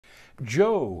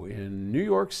Joe in New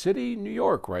York City, New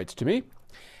York writes to me,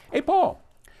 "Hey Paul,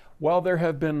 while there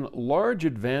have been large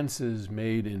advances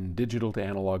made in digital to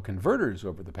analog converters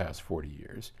over the past 40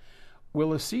 years,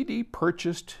 will a CD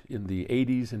purchased in the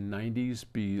 80s and 90s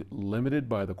be limited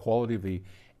by the quality of the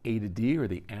A to D or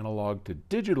the analog to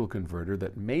digital converter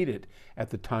that made it at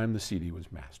the time the CD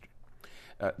was mastered?"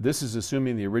 This is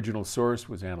assuming the original source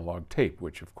was analog tape,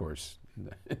 which of course in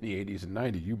the 80s and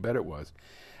 90s, you bet it was.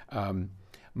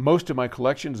 Most of my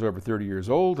collection is over 30 years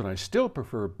old, and I still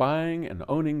prefer buying and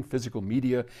owning physical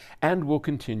media and will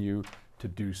continue to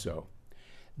do so.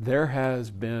 There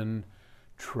has been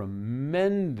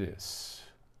tremendous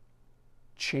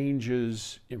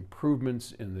changes,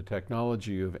 improvements in the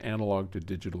technology of analog to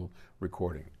digital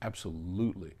recording.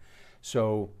 Absolutely.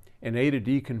 So an A to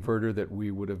D converter that we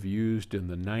would have used in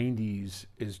the 90s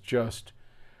is just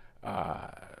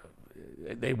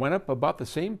they went up about the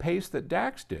same pace that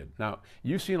DACs did. Now,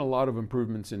 you've seen a lot of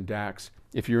improvements in DACs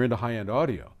if you're into high-end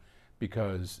audio,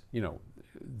 because, you know,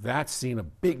 that's seen a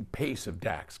big pace of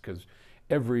DACs, because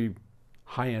every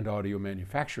high-end audio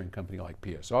manufacturing company like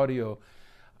PS Audio,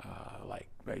 like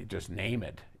just name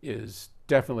it, is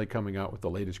definitely coming out with the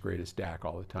latest, greatest DAC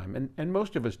all the time. And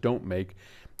most of us don't make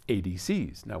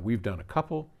ADCs. Now, we've done a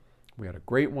couple. We had a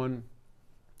great one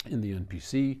in the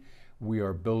NPC. We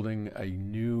are building a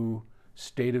new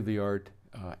state-of-the-art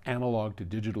analog to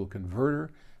digital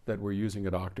converter that we're using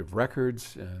at Octave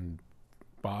Records, and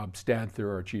Bob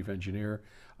Stadther, our chief engineer,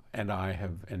 and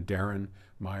Darren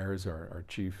Myers, our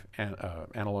chief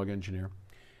analog engineer,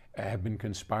 have been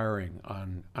conspiring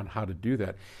on how to do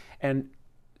that. And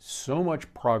so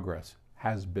much progress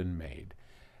has been made.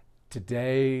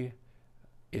 Today,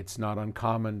 it's not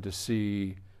uncommon to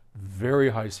see very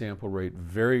high sample rate,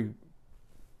 very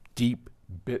deep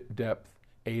bit depth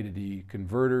A to D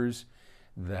converters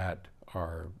that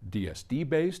are DSD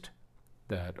based,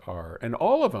 and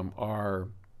all of them are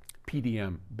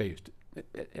PDM based.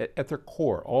 At their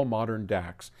core, all modern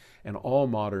DACs and all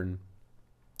modern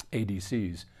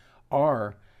ADCs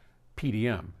are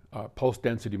PDM, pulse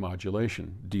density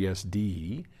modulation,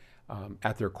 DSD,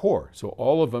 at their core. So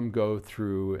all of them go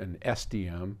through an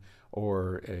SDM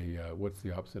or what's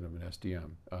the opposite of an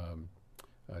SDM?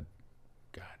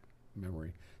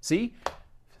 Memory. See,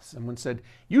 someone said,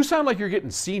 "You sound like you're getting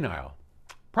senile."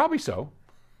 Probably so.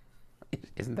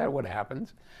 Isn't that what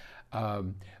happens?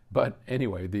 But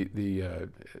anyway, the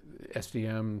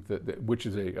SDM, which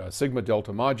is a sigma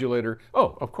delta modulator.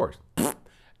 Oh, of course,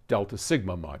 delta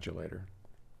sigma modulator.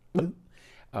 An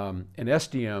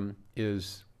SDM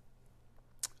is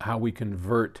how we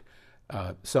convert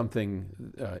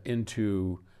something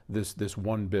into this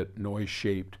one-bit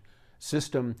noise-shaped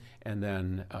system, and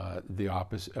then the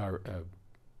opposite,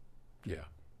 yeah,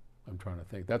 I'm trying to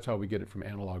think. That's how we get it from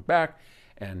analog back,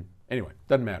 and anyway,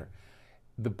 doesn't matter.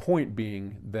 The point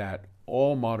being that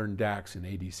all modern DACs and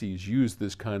ADCs use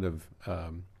this kind of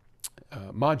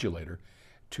modulator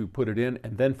to put it in,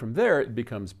 and then from there it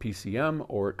becomes PCM,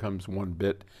 or it comes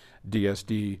one-bit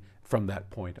DSD from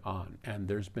that point on. And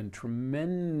there's been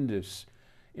tremendous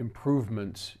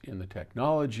improvements in the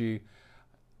technology,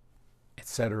 et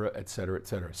cetera, et cetera, et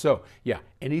cetera. So yeah,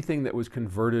 anything that was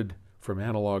converted from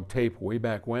analog tape way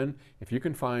back when, if you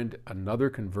can find another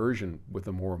conversion with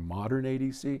a more modern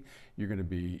ADC, you're going to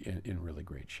be in really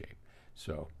great shape.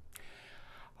 So,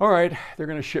 all right, they're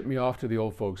going to ship me off to the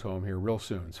old folks home here real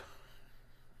soon.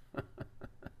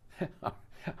 I'll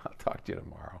talk to you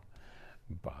tomorrow.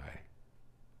 Bye.